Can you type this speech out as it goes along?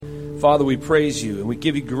Father, we praise you and we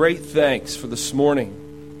give you great thanks for this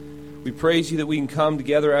morning. We praise you that we can come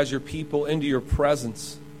together as your people into your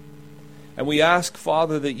presence. And we ask,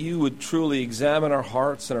 Father, that you would truly examine our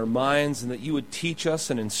hearts and our minds, and that you would teach us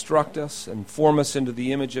and instruct us and form us into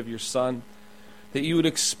the image of your Son, that you would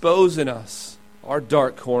expose in us our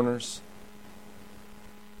dark corners,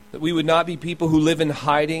 that we would not be people who live in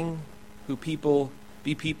hiding, be people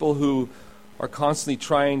who are constantly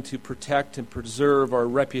trying to protect and preserve our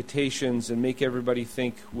reputations and make everybody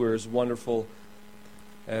think we're as wonderful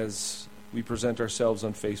as we present ourselves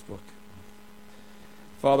on Facebook.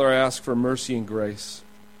 Father, I ask for mercy and grace,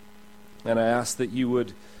 and I ask that you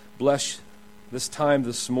would bless this time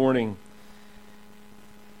this morning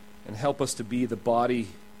and help us to be the body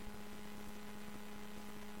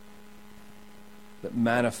that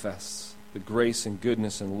manifests the grace and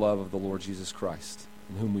goodness and love of the Lord Jesus Christ,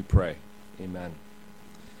 in whom we pray. Amen.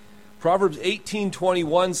 Proverbs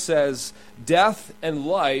 18:21 says, "Death and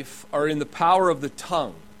life are in the power of the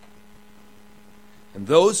tongue, and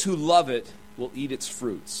those who love it will eat its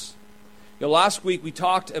fruits." Last week we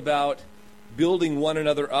talked about building one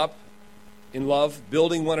another up in love,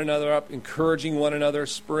 building one another up, encouraging one another,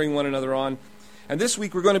 spurring one another on. And this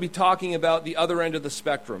week we're going to be talking about the other end of the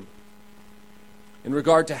spectrum in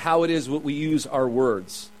regard to how it is what we use our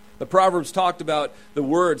words. The Proverbs talked about the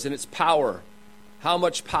words and its power. How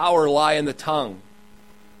much power lie in the tongue?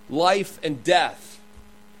 Life and death.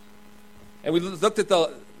 And we looked at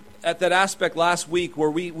that aspect last week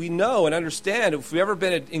where we know and understand, if we've ever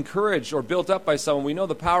been encouraged or built up by someone, we know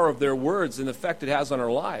the power of their words and the effect it has on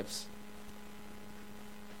our lives.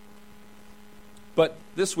 But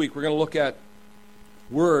this week we're going to look at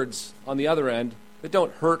words on the other end that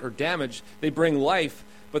don't hurt or damage. They bring life,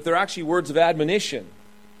 but they're actually words of admonition.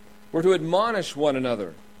 We're to admonish one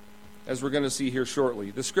another, as we're going to see here shortly.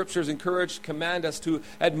 The Scriptures command us to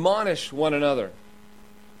admonish one another.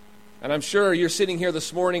 And I'm sure you're sitting here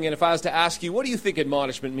this morning, and if I was to ask you, what do you think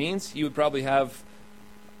admonishment means? You would probably have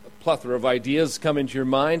a plethora of ideas come into your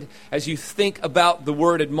mind as you think about the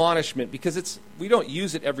word admonishment, because we don't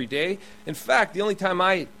use it every day. In fact, the only time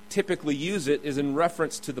I typically use it is in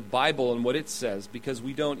reference to the Bible and what it says, because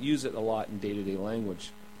we don't use it a lot in day-to-day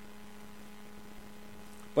language.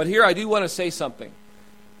 But here I do want to say something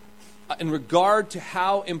in regard to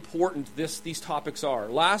how important these topics are.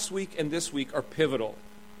 Last week and this week are pivotal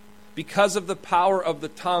because of the power of the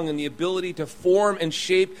tongue and the ability to form and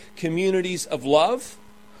shape communities of love,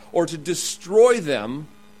 or to destroy them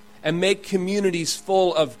and make communities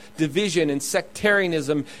full of division and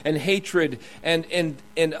sectarianism and hatred and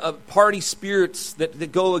party spirits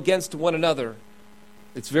that go against one another.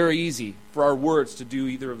 It's very easy for our words to do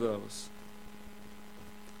either of those.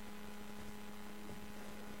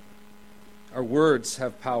 Our words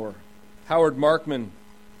have power. Howard Markman,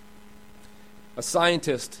 a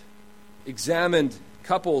scientist, examined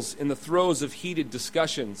couples in the throes of heated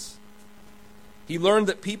discussions. He learned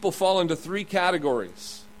that people fall into three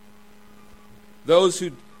categories: those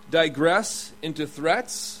who digress into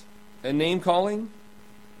threats and name-calling,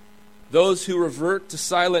 those who revert to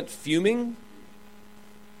silent fuming,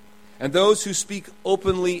 and those who speak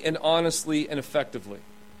openly and honestly and effectively.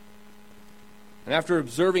 And after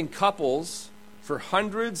observing couples for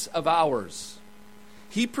hundreds of hours,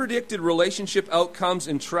 he predicted relationship outcomes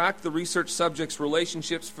and tracked the research subjects'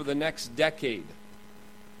 relationships for the next decade.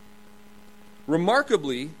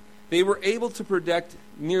 Remarkably, they were able to predict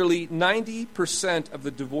nearly 90% of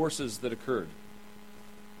the divorces that occurred.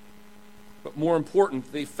 But more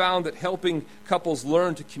important, they found that helping couples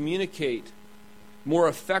learn to communicate more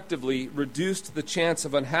effectively reduced the chance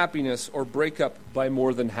of unhappiness or breakup by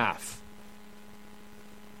more than half.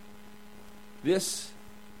 This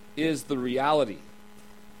is the reality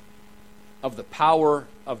of the power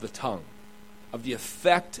of the tongue, of the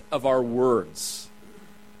effect of our words,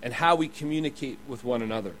 and how we communicate with one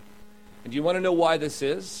another. And do you want to know why this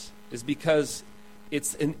is? It's because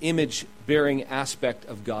it's an image-bearing aspect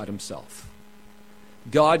of God himself.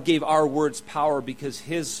 God gave our words power because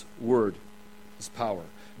his word is power.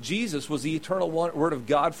 Jesus was the eternal word of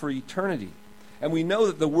God for eternity. And we know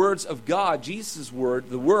that the words of God, Jesus' word,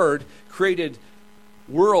 the word, created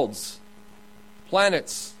worlds,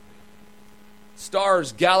 planets,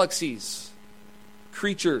 stars, galaxies,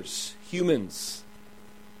 creatures, humans.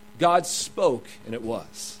 God spoke, and it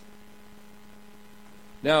was.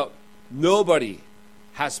 Now, nobody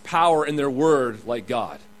has power in their word like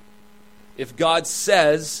God. If God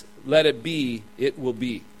says, let it be, it will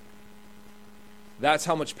be. That's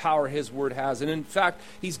how much power his word has. And in fact,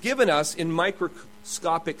 he's given us in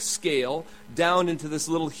microscopic scale, down into this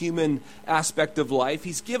little human aspect of life,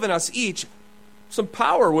 he's given us each some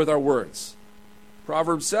power with our words.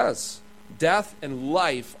 Proverbs says, death and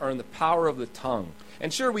life are in the power of the tongue.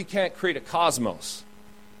 And sure, we can't create a cosmos,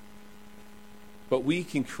 but we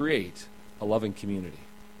can create a loving community.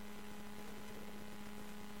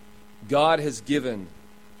 God has given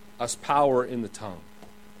us power in the tongue.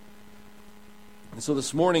 And so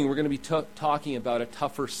this morning we're going to be talking about a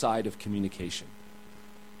tougher side of communication.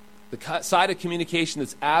 The side of communication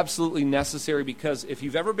that's absolutely necessary, because if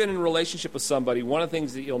you've ever been in a relationship with somebody, one of the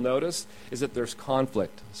things that you'll notice is that there's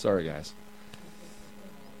conflict. Sorry, guys.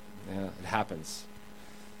 Yeah, it happens.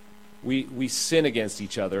 We sin against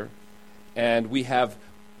each other, and we have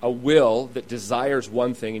a will that desires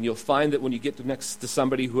one thing, and you'll find that when you get next to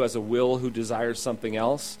somebody who has a will who desires something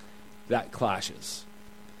else, that clashes.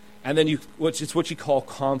 And then it's what you call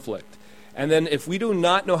conflict. And then if we do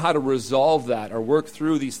not know how to resolve that or work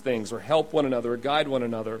through these things or help one another or guide one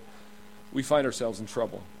another, we find ourselves in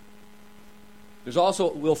trouble.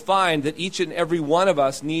 We'll find that each and every one of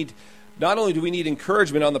us not only do we need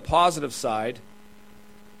encouragement on the positive side,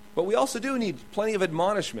 but we also do need plenty of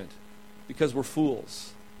admonishment, because we're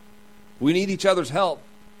fools. We need each other's help.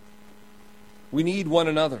 We need one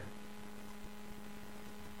another.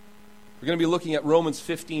 We're going to be looking at Romans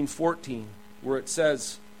 15:14, where it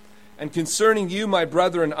says, "And concerning you, my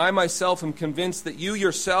brethren, I myself am convinced that you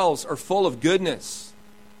yourselves are full of goodness,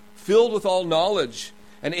 filled with all knowledge,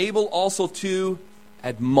 and able also to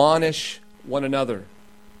admonish one another."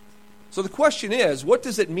 So the question is, what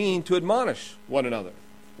does it mean to admonish one another?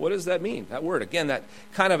 What does that mean? That word, again,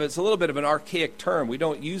 it's a little bit of an archaic term. We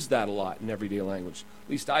don't use that a lot in everyday language. At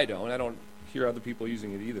least I don't. I don't hear other people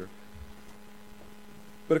using it either.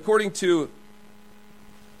 But according to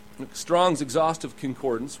Strong's Exhaustive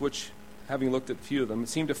Concordance, which, having looked at a few of them,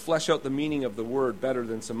 seem to flesh out the meaning of the word better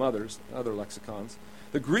than some other lexicons,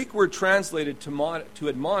 the Greek word translated to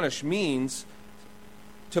admonish means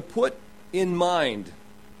to put in mind,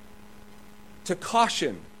 to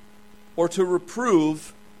caution, or to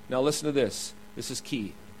reprove. Now listen to this. This is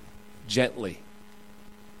key. Gently.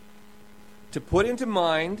 To put into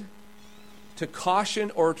mind, to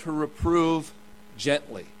caution, or to reprove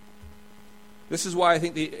gently. This is why I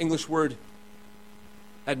think the English word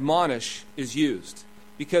admonish is used.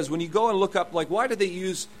 Because when you go and look up, why did they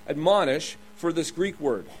use admonish for this Greek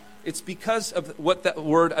word? It's because of what that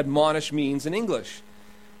word admonish means in English.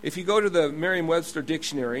 If you go to the Merriam-Webster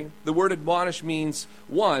dictionary, the word admonish means,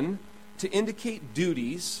 1, to indicate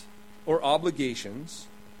duties or obligations.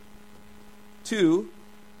 2,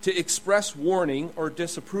 to express warning or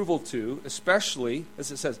disapproval to, especially,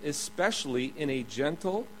 as it says, especially in a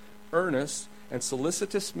gentle, earnest, and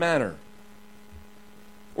solicitous manner.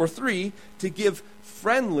 Or 3, to give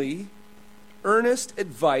friendly, earnest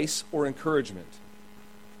advice or encouragement.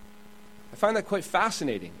 I find that quite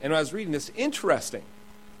fascinating. And when I was reading this, interesting.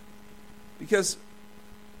 Because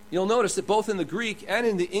you'll notice that both in the Greek and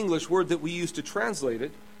in the English word that we use to translate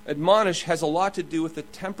it, admonish has a lot to do with the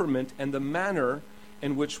temperament and the manner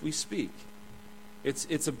in which we speak.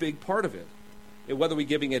 It's a big part of it. Whether we're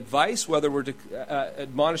giving advice, whether we're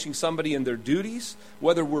admonishing somebody in their duties,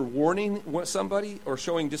 whether we're warning somebody or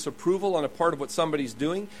showing disapproval on a part of what somebody's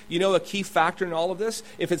doing. You know, a key factor in all of this,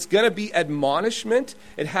 if it's going to be admonishment,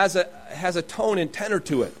 it has a tone and tenor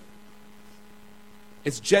to it.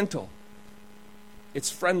 It's gentle. It's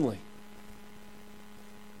friendly.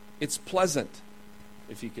 It's pleasant,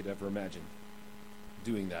 if you could ever imagine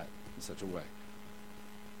doing that in such a way.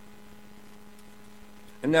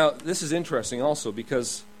 And now, this is interesting also,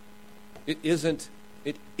 because it isn't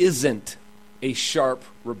a sharp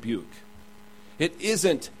rebuke. It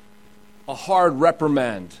isn't a hard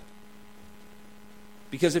reprimand.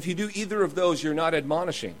 Because if you do either of those, you're not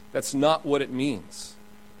admonishing. That's not what it means.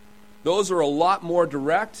 Those are a lot more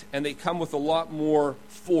direct, and they come with a lot more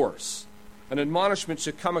force. An admonishment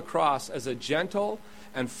should come across as a gentle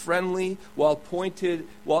and friendly, come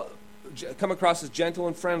across as gentle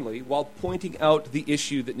and friendly while pointing out the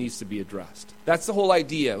issue that needs to be addressed. That's the whole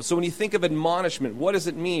idea. So when you think of admonishment, what does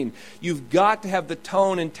it mean? You've got to have the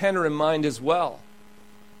tone and tenor in mind as well.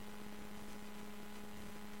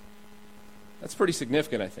 That's pretty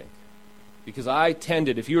significant, I think. Because I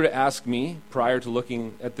tended, if you were to ask me prior to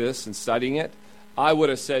looking at this and studying it, I would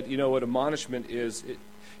have said, what admonishment is, it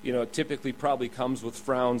typically probably comes with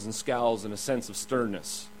frowns and scowls and a sense of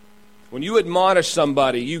sternness. When you admonish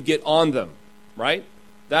somebody, you get on them, right?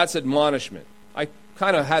 That's admonishment. I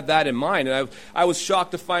kind of had that in mind, and I was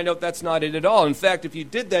shocked to find out that's not it at all. In fact, if you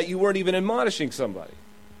did that, you weren't even admonishing somebody.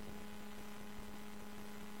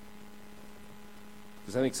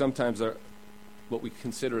 Because I think sometimes what we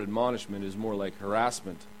consider admonishment is more like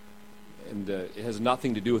harassment And it has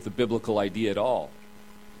nothing to do with the biblical idea at all.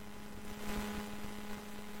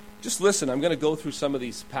 Just listen, I'm going to go through some of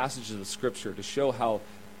these passages of Scripture to show how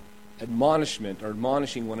admonishment or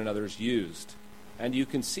admonishing one another is used. And you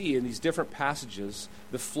can see in these different passages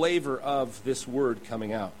the flavor of this word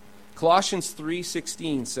coming out. Colossians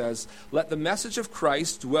 3:16 says, "Let the message of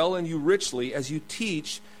Christ dwell in you richly as you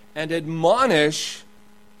teach and admonish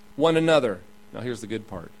one another." Now here's the good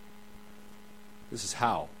part. This is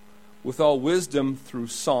how. "With all wisdom through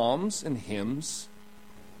psalms and hymns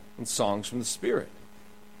and songs from the Spirit."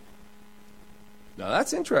 Now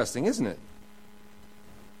that's interesting, isn't it?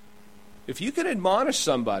 If you can admonish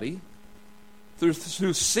somebody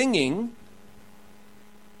through singing,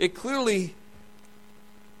 it clearly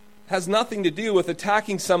has nothing to do with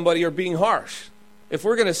attacking somebody or being harsh. If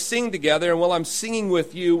we're going to sing together, and while I'm singing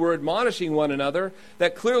with you, we're admonishing one another,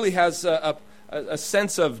 that clearly has a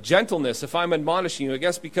sense of gentleness if I'm admonishing you. I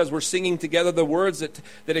guess because we're singing together the words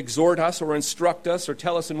that exhort us or instruct us or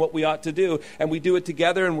tell us in what we ought to do, and we do it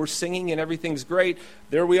together and we're singing and everything's great.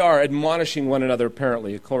 There we are, admonishing one another,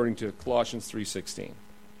 apparently, according to Colossians 3:16.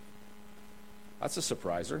 That's a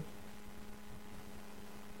surpriser.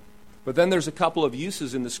 But then there's a couple of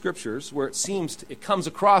uses in the Scriptures where it comes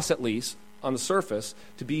across, at least on the surface,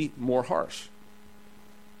 to be more harsh.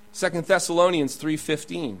 2 Thessalonians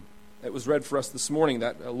 3:15. It was read for us this morning,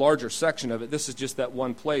 that larger section of it. This is just that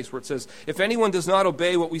one place where it says, "If anyone does not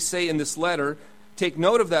obey what we say in this letter, take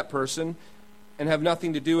note of that person and have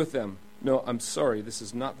nothing to do with them." No, I'm sorry, this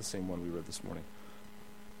is not the same one we read this morning.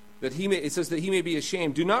 It says that he may be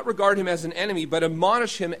ashamed. "Do not regard him as an enemy, but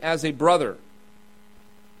admonish him as a brother."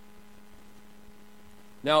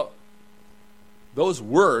 Now, those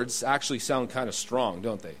words actually sound kind of strong,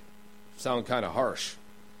 don't they? Sound kind of harsh.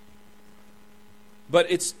 But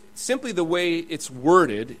it's simply the way it's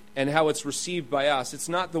worded and how it's received by us. It's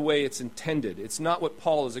not the way it's intended. It's not what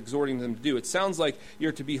Paul is exhorting them to do. It sounds like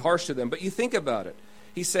you're to be harsh to them, but you think about it.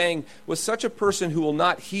 He's saying, with such a person who will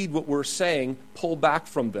not heed what we're saying, pull back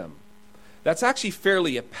from them. That's actually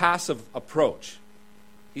fairly a passive approach.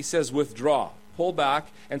 He says, withdraw, pull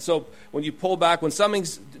back. And so when you pull back, when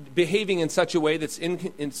something's behaving in such a way that's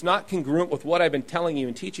it's not congruent with what I've been telling you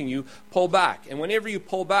and teaching you, pull back. And whenever you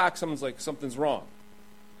pull back, someone's like, something's wrong.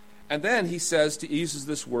 And then he uses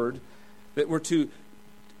this word, that we're to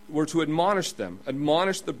admonish them,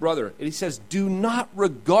 admonish the brother. And he says, do not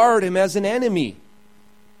regard him as an enemy,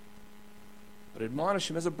 but admonish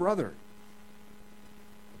him as a brother.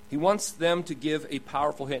 He wants them to give a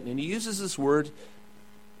powerful hint. And he uses this word,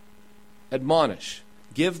 admonish.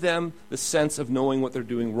 Give them the sense of knowing what they're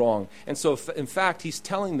doing wrong. And so, in fact, he's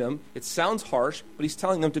telling them, it sounds harsh, but he's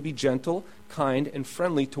telling them to be gentle, kind, and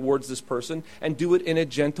friendly towards this person, and do it in a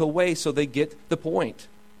gentle way so they get the point.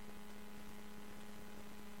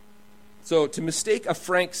 So to mistake a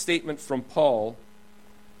frank statement from Paul,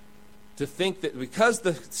 to think that because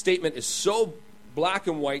the statement is so black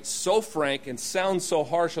and white, so frank, and sounds so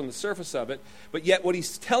harsh on the surface of it, but yet what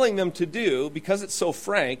he's telling them to do, because it's so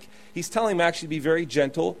frank, he's telling them actually to be very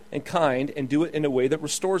gentle and kind and do it in a way that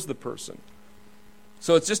restores the person.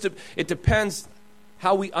 So it depends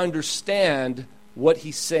how we understand what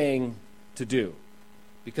he's saying to do.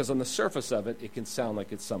 Because on the surface of it, it can sound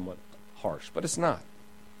like it's somewhat harsh, but it's not.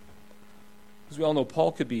 As we all know,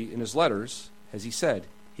 Paul could be, in his letters, as he said,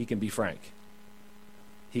 he can be frank.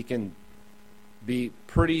 He can be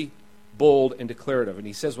pretty bold and declarative. And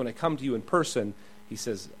he says, when I come to you in person, he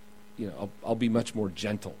says, I'll be much more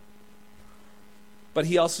gentle. But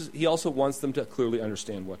he also wants them to clearly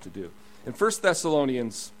understand what to do. In 1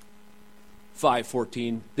 Thessalonians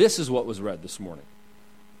 5:14, this is what was read this morning.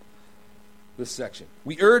 This section.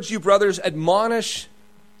 We urge you, brothers, admonish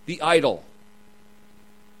the idle.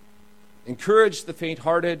 Encourage the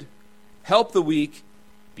faint-hearted. Help the weak.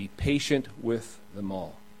 Be patient with them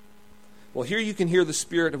all. Well, here you can hear the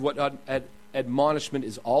spirit of what admonishment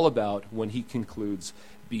is all about when he concludes,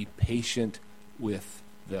 be patient with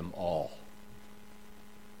them all.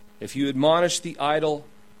 If you admonish the idle,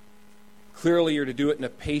 clearly you're to do it in a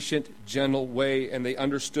patient, gentle way, and they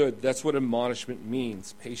understood that's what admonishment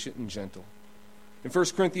means, patient and gentle. In 1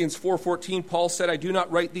 Corinthians 4:14, Paul said, I do not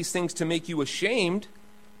write these things to make you ashamed,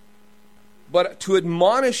 but to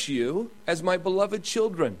admonish you as my beloved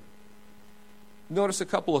children. Notice a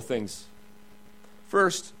couple of things.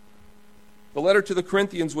 First, the letter to the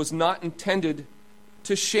Corinthians was not intended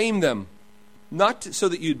to shame them, so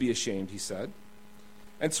that you'd be ashamed, he said.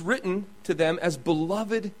 And it's written to them as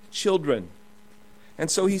beloved children. And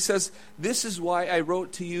so he says, this is why I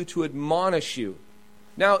wrote to you to admonish you.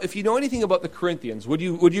 Now, if you know anything about the Corinthians, would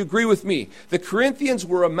you agree with me? The Corinthians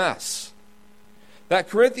were a mess. That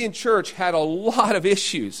Corinthian church had a lot of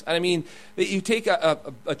issues. I mean, you take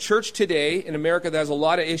a church today in America that has a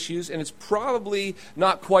lot of issues, and it's probably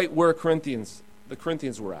not quite where the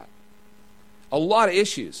Corinthians were at. A lot of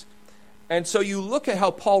issues. And so you look at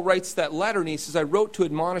how Paul writes that letter, and he says, I wrote to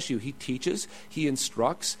admonish you. He teaches, he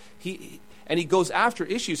instructs, and he goes after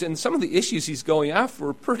issues. And some of the issues he's going after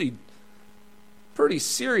are pretty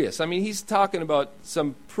serious. I mean, he's talking about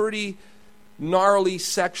some pretty gnarly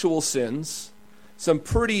sexual sins, some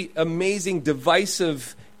pretty amazing,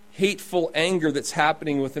 divisive, hateful anger that's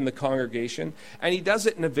happening within the congregation. And he does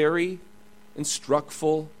it in a very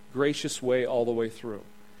instructful, gracious way all the way through.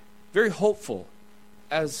 Very hopeful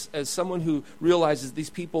as someone who realizes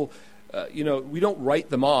these people, we don't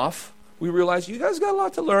write them off. We realize you guys got a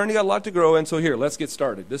lot to learn, you got a lot to grow in, so here, let's get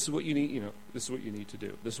started. This is what you need, this is what you need to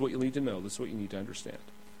do. This is what you need to know. This is what you need to understand.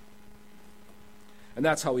 And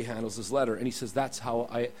that's how he handles his letter. And he says, that's how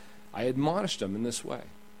I admonished him in this way.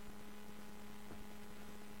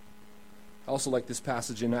 I also like this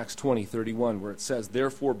passage in Acts 20:31 where it says,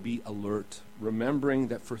 therefore be alert, remembering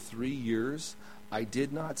that for 3 years I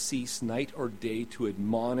did not cease night or day to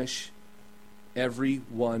admonish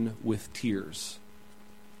everyone with tears.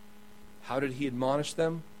 How did he admonish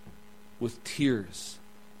them? With tears.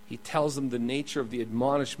 He tells them the nature of the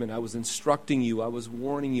admonishment. I was instructing you. I was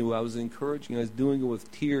warning you. I was encouraging you. I was doing it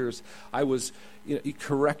with tears. I was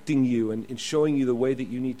correcting you and showing you the way that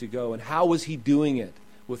you need to go. And how was he doing it?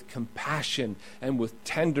 With compassion and with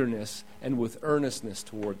tenderness and with earnestness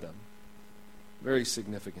toward them. Very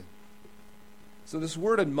significant. So this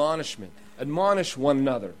word admonishment, admonish one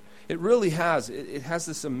another. It really has. It has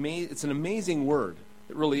this it's an amazing word.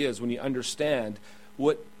 It really is when you understand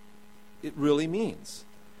what it really means.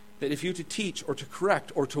 That if you're to teach or to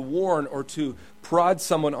correct or to warn or to prod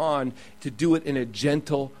someone on, to do it in a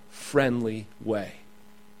gentle, friendly way.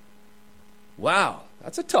 Wow,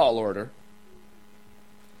 that's a tall order.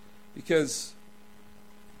 Because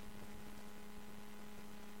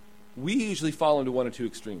we usually fall into one or two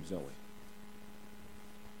extremes, don't we?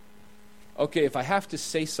 Okay, if I have to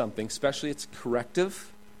say something, especially it's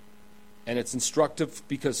corrective, and it's instructive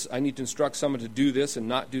because I need to instruct someone to do this and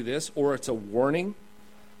not do this, or it's a warning.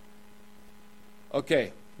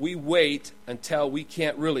 Okay, we wait until we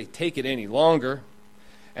can't really take it any longer.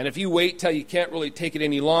 And if you wait till you can't really take it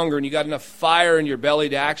any longer and you got enough fire in your belly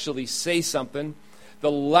to actually say something,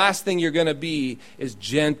 the last thing you're going to be is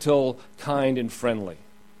gentle, kind, and friendly.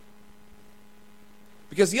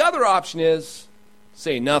 Because the other option is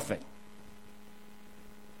say nothing.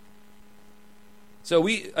 So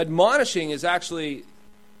admonishing is actually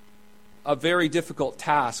a very difficult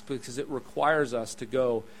task because it requires us to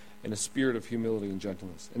go in a spirit of humility and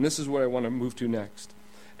gentleness. And this is what I want to move to next.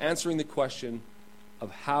 Answering the question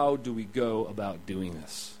of how do we go about doing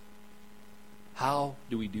this? How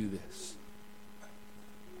do we do this?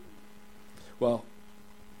 Well,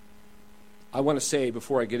 I want to say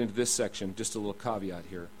before I get into this section, just a little caveat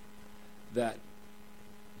here, that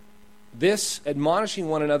this admonishing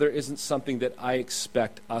one another isn't something that I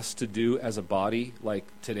expect us to do as a body like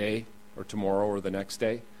today or tomorrow or the next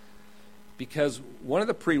day. Because one of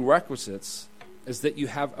the prerequisites is that you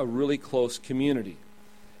have a really close community.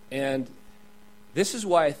 And this is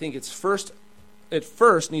why I think it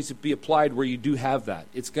first needs to be applied where you do have that.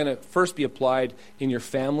 It's going to first be applied in your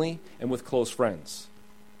family and with close friends.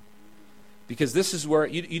 Because this is where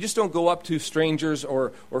you just don't go up to strangers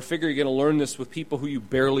or figure you're going to learn this with people who you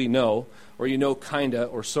barely know or you know kinda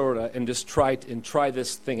or sorta and just try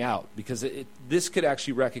this thing out. Because this could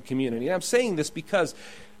actually wreck a community. And I'm saying this because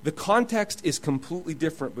the context is completely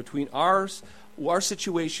different between our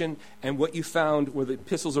situation and what you found where the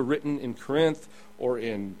epistles are written in Corinth or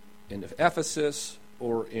in Ephesus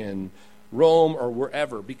or in Rome or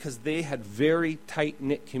wherever, because they had very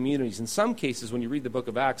tight-knit communities. In some cases, when you read the book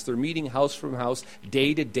of Acts, they're meeting house from house,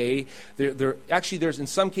 day to day. In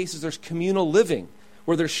some cases, there's communal living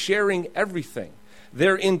where they're sharing everything.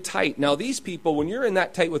 They're in tight. Now, these people, when you're in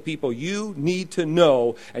that tight with people, you need to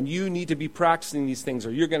know and you need to be practicing these things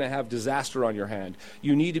or you're going to have disaster on your hand.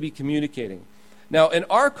 You need to be communicating. Now, in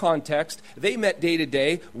our context, they met day to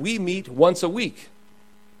day. We meet once a week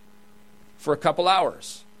for a couple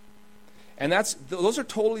hours. And those are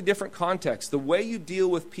totally different contexts. The way you deal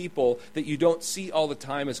with people that you don't see all the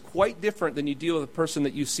time is quite different than you deal with a person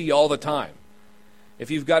that you see all the time. If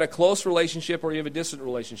you've got a close relationship or you have a distant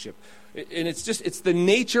relationship. And it's the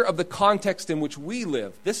nature of the context in which we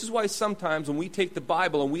live. This is why sometimes when we take the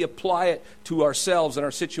Bible and we apply it to ourselves and our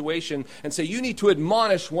situation and say, you need to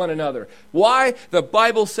admonish one another. Why? The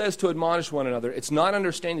Bible says to admonish one another. It's not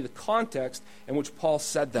understanding the context in which Paul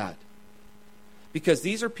said that. Because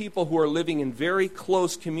these are people who are living in very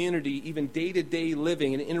close community, even day-to-day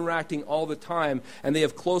living and interacting all the time, and they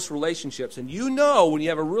have close relationships. And you know when you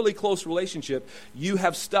have a really close relationship, you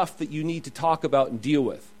have stuff that you need to talk about and deal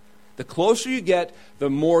with. The closer you get, the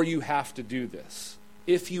more you have to do this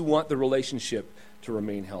if you want the relationship to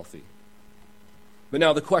remain healthy. But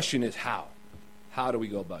now the question is how? How do we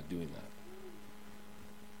go about doing that?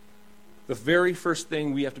 The very first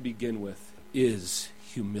thing we have to begin with is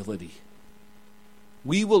humility.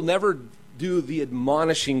 We will never do the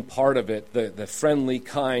admonishing part of it, the friendly,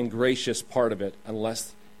 kind, gracious part of it,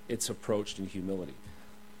 unless it's approached in humility.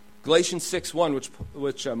 Galatians 6:1,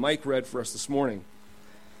 which Mike read for us this morning,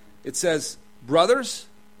 it says, "Brothers,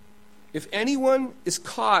 if anyone is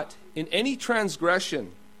caught in any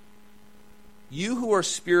transgression, you who are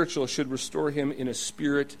spiritual should restore him in a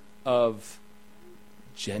spirit of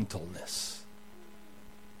gentleness."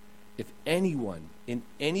 If anyone in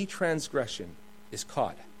any transgression is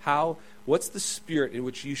caught, how? What's the spirit in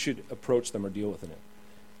which you should approach them or deal with it?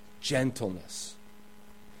 Gentleness.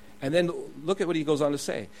 And then look at what he goes on to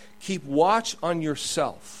say. "Keep watch on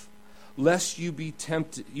yourself, lest you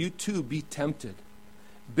too be tempted.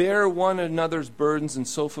 Bear one another's burdens and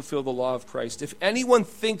so fulfill the law of Christ. If anyone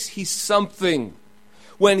thinks he's something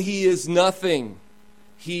when he is nothing,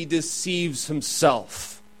 he deceives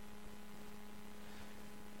himself."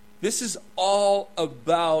 This is all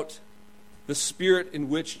about the spirit in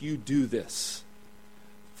which you do this.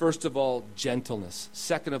 First of all, gentleness.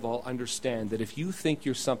 Second of all, understand that if you think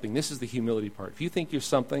you're something, this is the humility part. If you think you're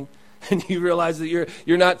something and you realize that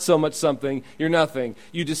you're not so much something, you're nothing,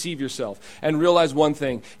 you deceive yourself. And realize one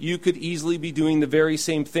thing, you could easily be doing the very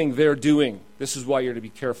same thing they're doing. This is why you're to be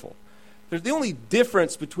careful. The only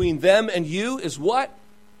difference between them and you is what?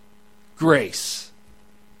 Grace.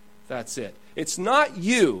 That's it. It's not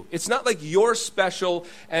you. It's not like you're special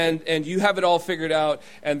and you have it all figured out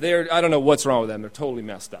and I don't know what's wrong with them. They're totally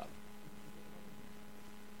messed up.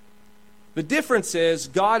 The difference is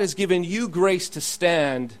God has given you grace to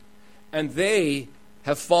stand and they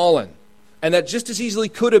have fallen. And that just as easily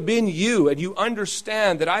could have been you, and you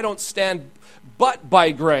understand that I don't stand but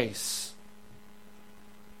by grace.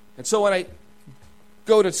 And so when I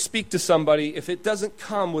go to speak to somebody, if it doesn't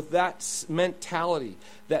come with that mentality,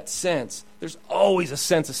 that sense, there's always a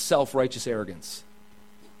sense of self-righteous arrogance.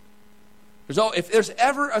 If there's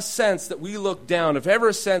ever a sense that we look down, if ever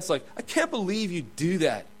a sense like, I can't believe you do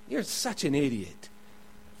that, you're such an idiot.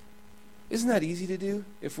 Isn't that easy to do?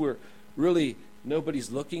 If we're really,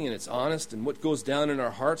 nobody's looking and it's honest and what goes down in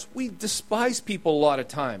our hearts, we despise people a lot of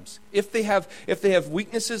times. If they have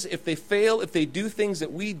weaknesses, if they fail, if they do things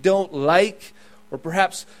that we don't like, or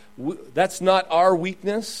perhaps that's not our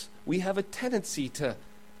weakness, we have a tendency to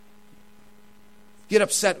get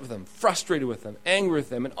upset with them, frustrated with them, angry with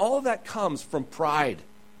them. And all of that comes from pride,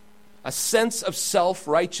 a sense of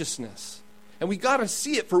self-righteousness. And we got to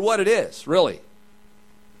see it for what it is, really.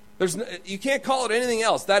 You can't call it anything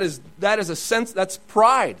else. That is a sense, that's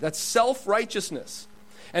pride, that's self-righteousness.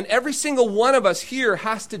 And every single one of us here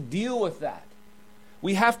has to deal with that.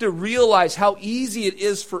 We have to realize how easy it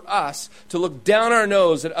is for us to look down our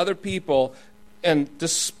nose at other people and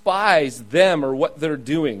despise them or what they're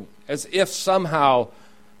doing, as if somehow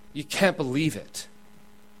you can't believe it.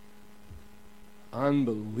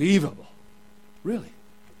 Unbelievable. Really.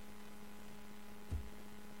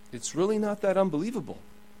 It's really not that unbelievable.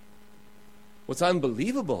 What's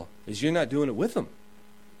unbelievable is you're not doing it with them.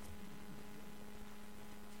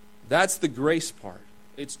 That's the grace part.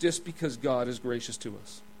 It's just because God is gracious to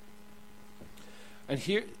us. And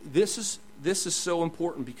here, this is so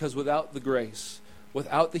important, because without the grace,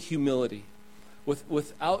 without the humility,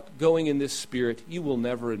 without going in this spirit, you will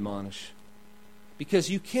never admonish. Because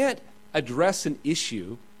you can't address an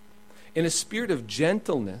issue in a spirit of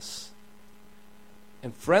gentleness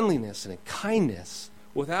and friendliness and kindness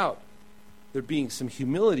without there being some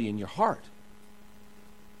humility in your heart.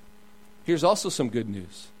 Here's also some good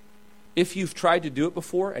news. If you've tried to do it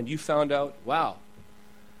before and you found out, wow,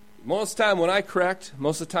 most of the time when I correct,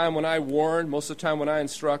 most of the time when I warn, most of the time when I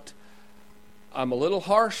instruct, I'm a little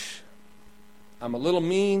harsh, I'm a little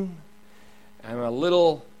mean, I'm a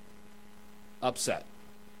little upset.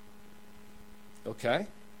 Okay?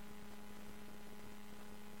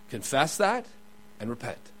 Confess that and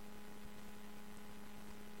repent.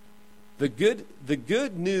 The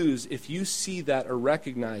good news, if you see that or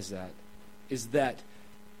recognize that, is that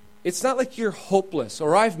it's not like you're hopeless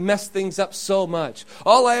or I've messed things up so much.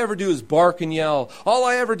 All I ever do is bark and yell. All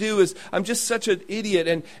I ever do is I'm just such an idiot.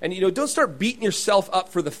 And don't start beating yourself up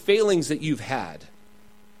for the failings that you've had.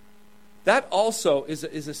 That also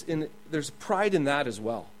there's pride in that as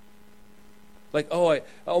well. Like, oh, I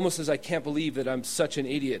almost says, I can't believe that I'm such an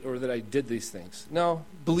idiot or that I did these things. No,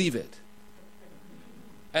 believe it.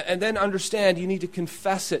 And then understand you need to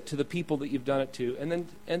confess it to the people that you've done it to, and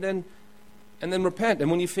then repent. And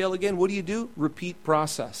when you fail again, what do? Repeat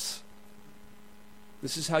process.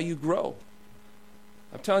 This is how you grow.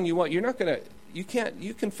 I'm telling you what,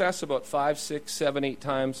 you confess about 5, 6, 7, 8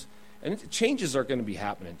 times, and changes are going to be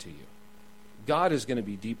happening to you. God is going to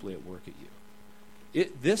be deeply at work at you.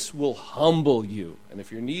 This will humble you. And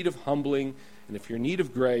if you're in need of humbling, and if you're in need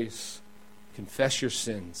of grace, confess your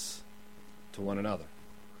sins to one another.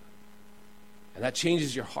 And that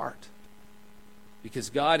changes your heart. Because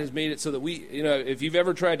God has made it so that if you've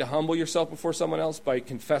ever tried to humble yourself before someone else by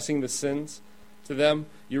confessing the sins to them,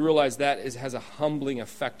 you realize that has a humbling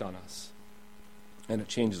effect on us. And it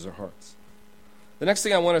changes our hearts. The next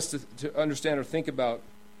thing I want us to understand or think about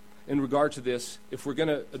in regard to this, if we're going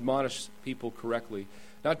to admonish people correctly,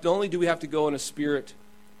 not only do we have to go in a spirit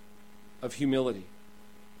of humility,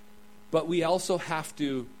 but we also have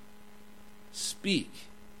to speak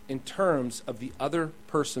in terms of the other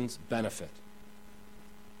person's benefit.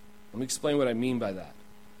 Let me explain what I mean by that.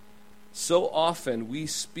 So often we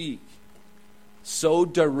speak so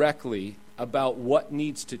directly about what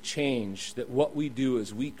needs to change that what we do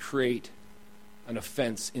is we create an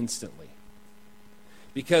offense instantly.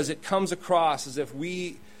 Because it comes across as if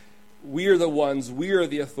we are the ones, we are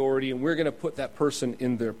the authority, and we're going to put that person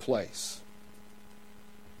in their place.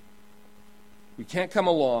 We can't come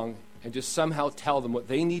along and just somehow tell them what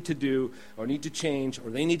they need to do or need to change or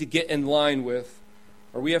they need to get in line with,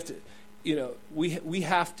 or we have to, we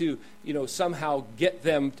have to, somehow get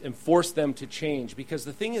them and force them to change. Because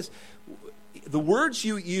the thing is, the words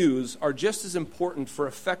you use are just as important for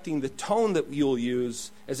affecting the tone that you'll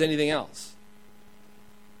use as anything else.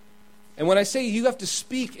 And when I say you have to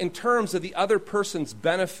speak in terms of the other person's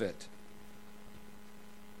benefit,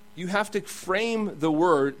 you have to frame the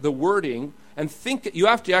wording, and think. You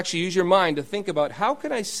have to actually use your mind to think about, how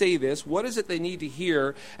can I say this? What is it they need to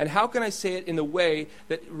hear? And how can I say it in a way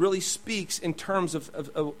that really speaks in terms of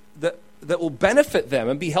that will benefit them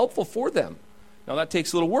and be helpful for them? Now, that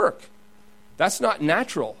takes a little work. That's not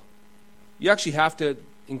natural. You actually have to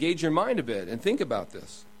engage your mind a bit and think about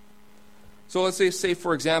this. So let's say,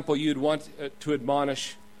 for example, you'd want to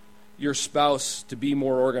admonish your spouse to be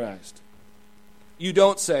more organized. You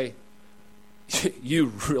don't say,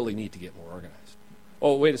 you really need to get more organized.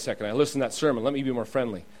 Oh, wait a second, I listened to that sermon. Let me be more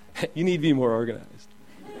friendly. You need to be more organized.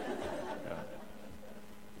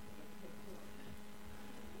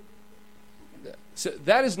 So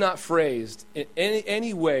that is not phrased in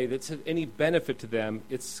any way that's of any benefit to them.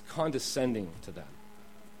 It's condescending to them.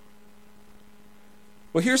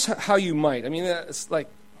 Well, here's how you might. I mean, it's like,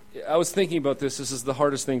 I was thinking about this. This is the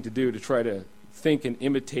hardest thing to do, to try to think and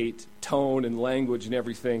imitate tone and language and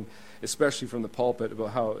everything, especially from the pulpit,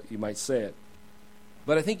 about how you might say it.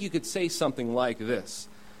 But I think you could say something like this.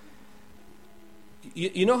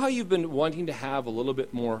 You know how you've been wanting to have a little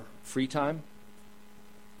bit more free time?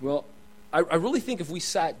 Well, I really think if we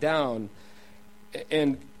sat down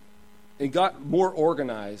and got more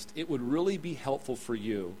organized, it would really be helpful for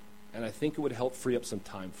you, and I think it would help free up some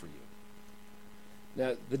time for you.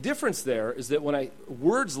 Now, the difference there is that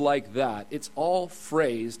words like that, it's all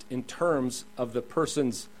phrased in terms of the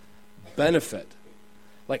person's benefit.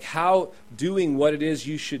 Like how doing what it is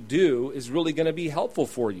you should do is really going to be helpful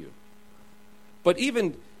for you. But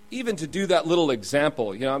even to do that little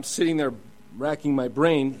example, I'm sitting there racking my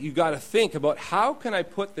brain, you got to think about, how can I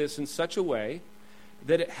put this in such a way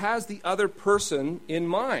that it has the other person in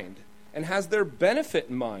mind and has their benefit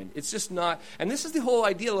in mind. It's just not, and this is the whole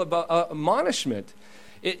idea about admonishment.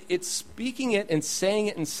 It's speaking it and saying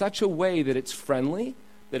it in such a way that it's friendly,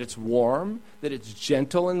 that it's warm, that it's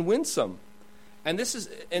gentle and winsome. And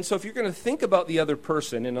so if you're going to think about the other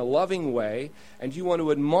person in a loving way, and you want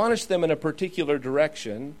to admonish them in a particular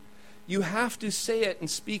direction, you have to say it and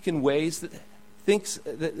speak in ways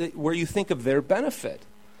that where you think of their benefit.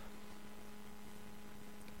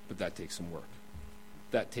 But that takes some work.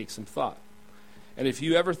 That takes some thought. And if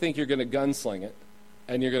you ever think you're going to gunsling it,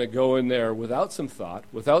 and you're going to go in there without some thought,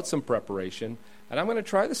 without some preparation, and I'm going to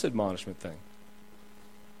try this admonishment thing,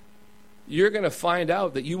 you're going to find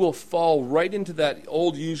out that you will fall right into that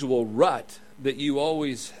old usual rut that you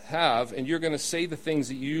always have, and you're going to say the things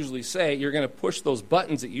that you usually say. You're going to push those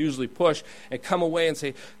buttons that you usually push and come away and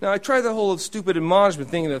say, now I tried the whole stupid admonishment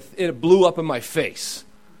thing and it blew up in my face.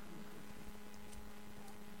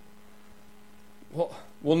 Well,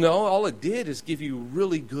 no, all it did is give you a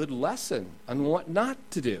really good lesson on what not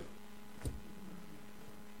to do.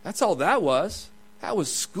 That's all that was. That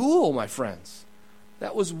was school, my friends.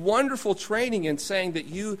 That was wonderful training in saying that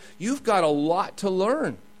you've got a lot to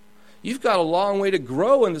learn. You've got a long way to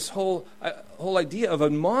grow in this whole idea of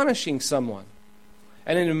admonishing someone.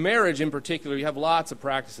 And in a marriage in particular, you have lots of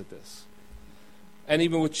practice at this. And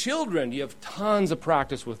even with children, you have tons of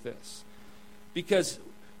practice with this. Because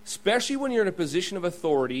especially when you're in a position of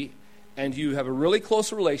authority and you have a really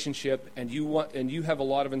close relationship and you have a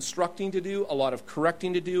lot of instructing to do, a lot of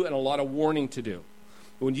correcting to do, and a lot of warning to do.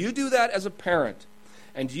 When you do that as a parent,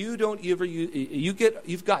 and you've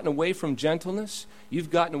gotten away from gentleness, you've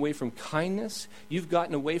gotten away from kindness, you've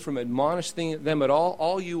gotten away from admonishing them at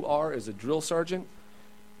all you are is a drill sergeant,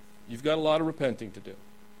 you've got a lot of repenting to do.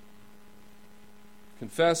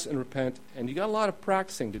 Confess and repent, and you got a lot of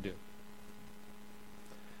practicing to do.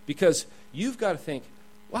 Because you've got to think,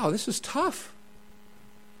 wow, this is tough.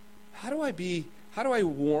 How do I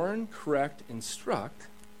warn, correct, instruct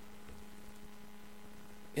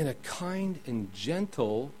in a kind and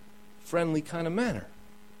gentle, friendly kind of manner?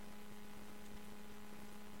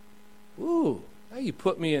 Ooh, now you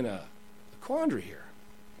put me in a quandary here.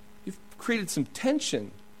 You've created some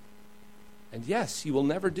tension. And yes, you will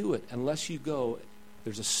never do it unless you go,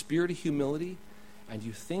 there's a spirit of humility, and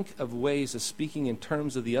you think of ways of speaking in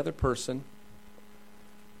terms of the other person.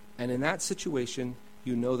 And in that situation,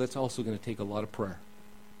 you know that's also going to take a lot of prayer.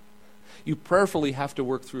 You prayerfully have to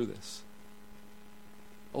work through this.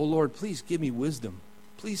 Oh Lord, please give me wisdom.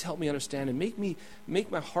 Please help me understand and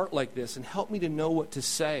make my heart like this and help me to know what to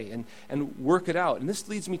say and work it out. And this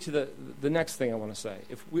leads me to the next thing I want to say.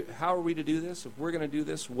 How are we to do this? If we're going to do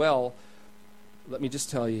this well, let me just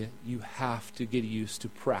tell you, you have to get used to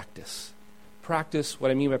practice. Practice, what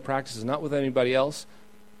I mean by practice is not with anybody else,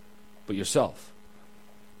 but yourself.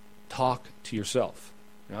 Talk to yourself.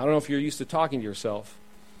 Now, I don't know if you're used to talking to yourself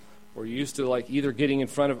or you're used to like either getting in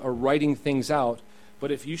front of or writing things out.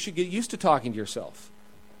 But if you should get used to talking to yourself,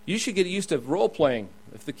 you should get used to role playing.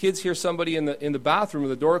 If the kids hear somebody in the bathroom with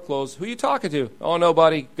the door closed, who are you talking to? Oh,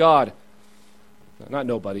 nobody, God. Not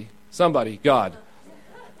nobody, somebody, God.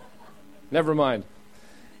 Never mind.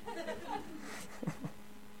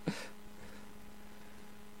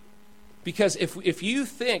 Because if you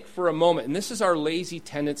think for a moment, and this is our lazy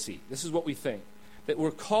tendency, this is what we think, that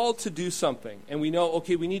we're called to do something, and we know,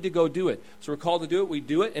 okay, we need to go do it. So we're called to do it, we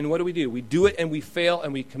do it, and what do? We do it and we fail,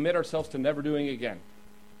 and we commit ourselves to never doing it again.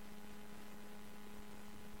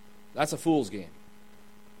 That's a fool's game.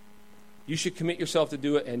 You should commit yourself to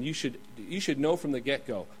do it, and you should know from the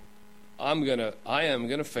get-go, I am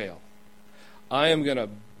gonna fail. I am gonna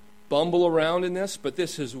bumble around in this, but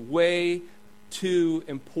this is way too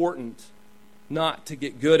important not to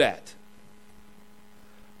get good at.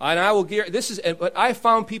 And I will guarantee but I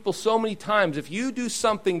found people so many times, if you do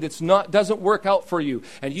something doesn't work out for you,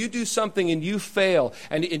 and you do something and you fail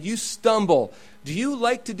and you stumble, do you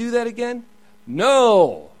like to do that again?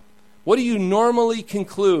 No. What do you normally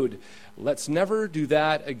conclude? Let's never do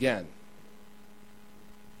that again.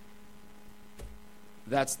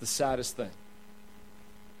 That's the saddest thing.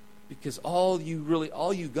 Because all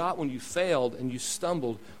you got when you failed and you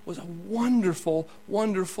stumbled was a wonderful,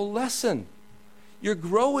 wonderful lesson. You're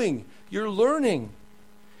growing. You're learning.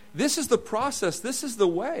 This is the process. This is the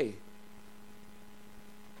way.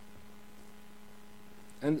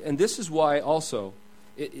 And this is why also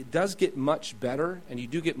it does get much better, and you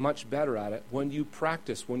do get much better at it when you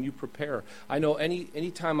practice, when you prepare. I know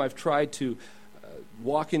any time I've tried to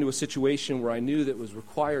walk into a situation where I knew that was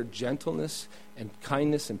required gentleness and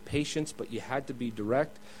kindness and patience, but you had to be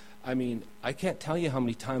direct. I mean, I can't tell you how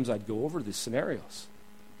many times I'd go over these scenarios.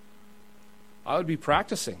 I would be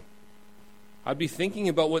practicing. I'd be thinking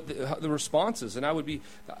about what the responses, and I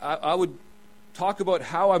would talk about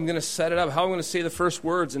how I'm going to set it up, how I'm going to say the first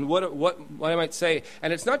words, and what I might say.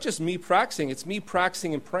 And it's not just me practicing; it's me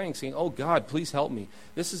practicing and praying, saying, "Oh God, please help me."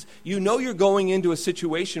 You're going into a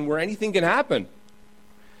situation where anything can happen.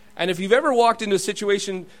 And if you've ever walked into a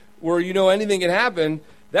situation where you know anything can happen,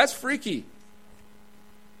 that's freaky.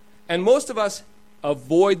 And most of us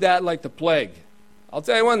avoid that like the plague. I'll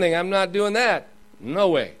tell you one thing, I'm not doing that. No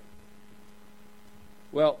way.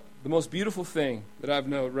 Well, the most beautiful thing that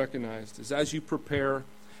I've recognized is as you prepare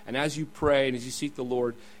and as you pray and as you seek the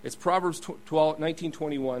Lord, it's Proverbs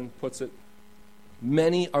 19:21 puts it,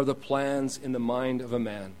 many are the plans in the mind of a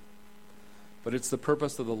man, but it's the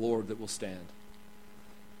purpose of the Lord that will stand.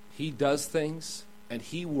 He does things and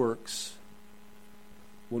He works.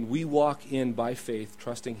 When we walk in by faith,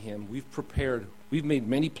 trusting Him, we've prepared, we've made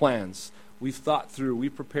many plans. We've thought through,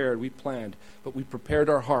 we've prepared, we've planned, but we prepared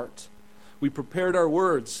our heart. We prepared our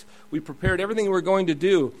words. We prepared everything we're going to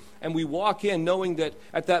do. And we walk in knowing that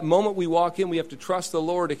at that moment we walk in, we have to trust the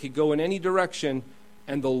Lord. It could go in any direction,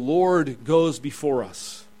 and the Lord goes before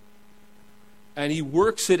us. And he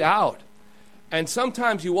works it out. And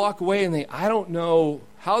sometimes you walk away and think, I don't know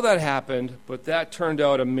how that happened, but that turned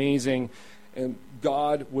out amazing. And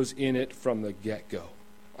God was in it from the get-go.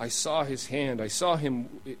 I saw his hand. I saw him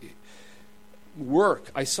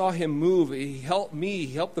work. I saw him move. He helped me.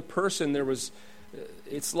 He helped the person.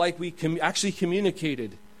 It's like we actually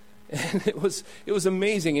communicated. And it was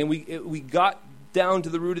amazing. And we got down to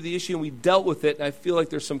the root of the issue and we dealt with it. And I feel like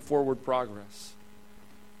there's some forward progress.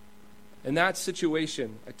 In that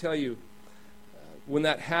situation, I tell you, when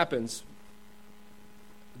that happens,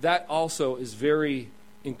 that also is very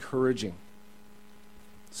encouraging.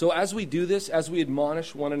 So as we do this, as we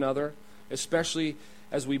admonish one another, especially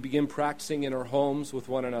as we begin practicing in our homes with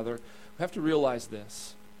one another, we have to realize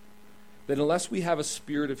this, that unless we have a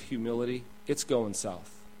spirit of humility, it's going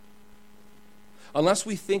south. Unless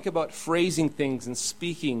we think about phrasing things and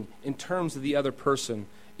speaking in terms of the other person,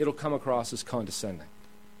 it'll come across as condescending.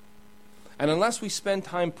 And unless we spend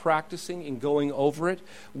time practicing and going over it,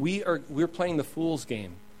 we're playing the fool's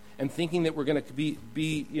game and thinking that we're going to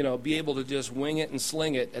be able to just wing it and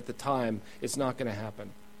sling it at the time. It's not going to happen.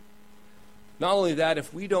 Not only that,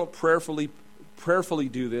 if we don't prayerfully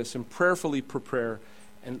do this and prayerfully prepare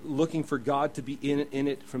and looking for God to be in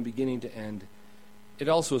it from beginning to end, it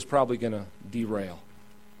also is probably going to derail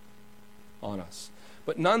on us.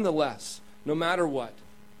 But nonetheless, no matter what,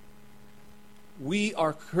 we are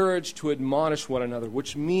encouraged to admonish one another,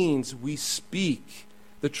 which means we speak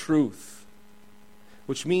the truth,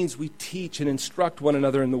 which means we teach and instruct one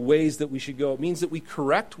another in the ways that we should go. It means that we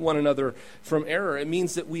correct one another from error. It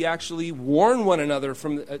means that we actually warn one another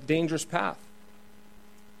from a dangerous path.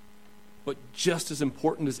 But just as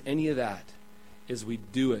important as any of that is we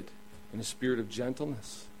do it in a spirit of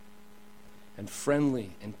gentleness and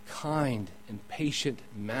friendly and kind and patient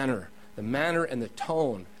manner. The manner and the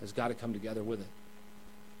tone has got to come together with it.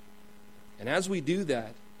 And as we do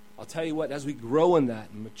that, I'll tell you what, as we grow in that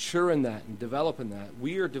and mature in that and develop in that,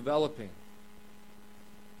 we are developing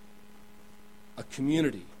a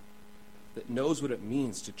community that knows what it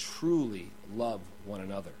means to truly love one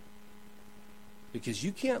another. Because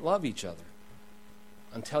you can't love each other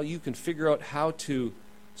until you can figure out how to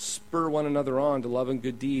spur one another on to love and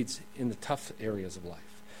good deeds in the tough areas of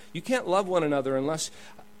life. You can't love one another unless,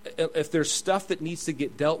 if there's stuff that needs to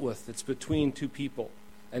get dealt with that's between two people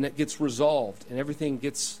and it gets resolved and everything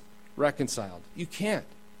gets reconciled. You can't.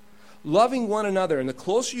 Loving one another, and the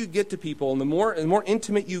closer you get to people and the more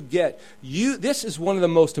intimate you get, this is one of the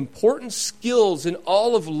most important skills in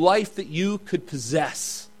all of life that you could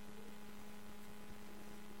possess.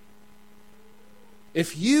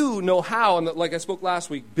 If you know how, and like I spoke last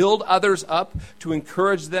week, build others up to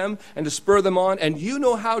encourage them and to spur them on, and you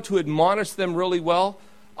know how to admonish them really well,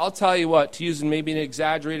 I'll tell you what, to use maybe an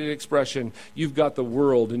exaggerated expression, you've got the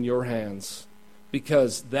world in your hands.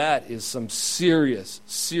 Because that is some serious,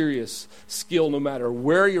 serious skill no matter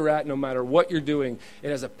where you're at, no matter what you're doing. It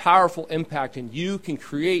has a powerful impact, and you can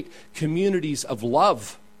create communities of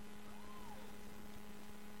love.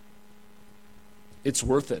 It's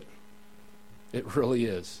worth it. It really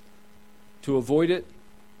is. To avoid it,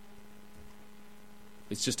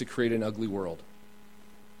 it's just to create an ugly world,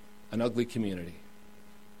 an ugly community,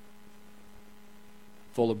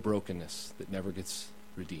 full of brokenness that never gets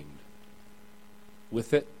redeemed.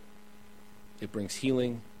 With it, it brings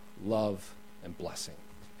healing, love, and blessing.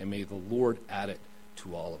 And may the Lord add it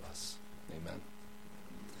to all of us. Amen.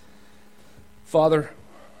 Father,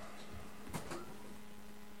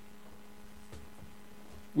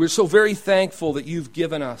 we're so very thankful that you've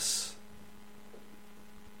given us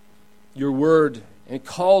your word and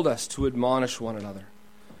called us to admonish one another.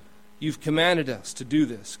 You've commanded us to do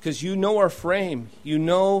this because you know our frame. You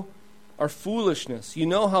know our foolishness. You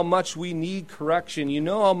know how much we need correction. You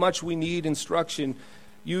know how much we need instruction.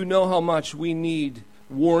 You know how much we need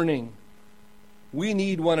warning. We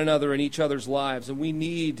need one another in each other's lives, and we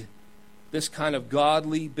need this kind of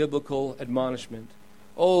godly, biblical admonishment.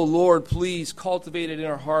 Oh, Lord, please cultivate it in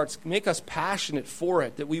our hearts. Make us passionate for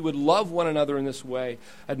it, that we would love one another in this way,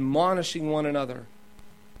 admonishing one another.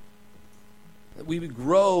 That we would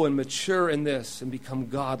grow and mature in this and become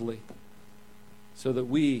godly, so that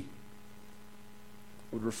we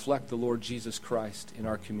would reflect the Lord Jesus Christ in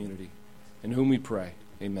our community, in whom we pray.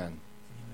 Amen.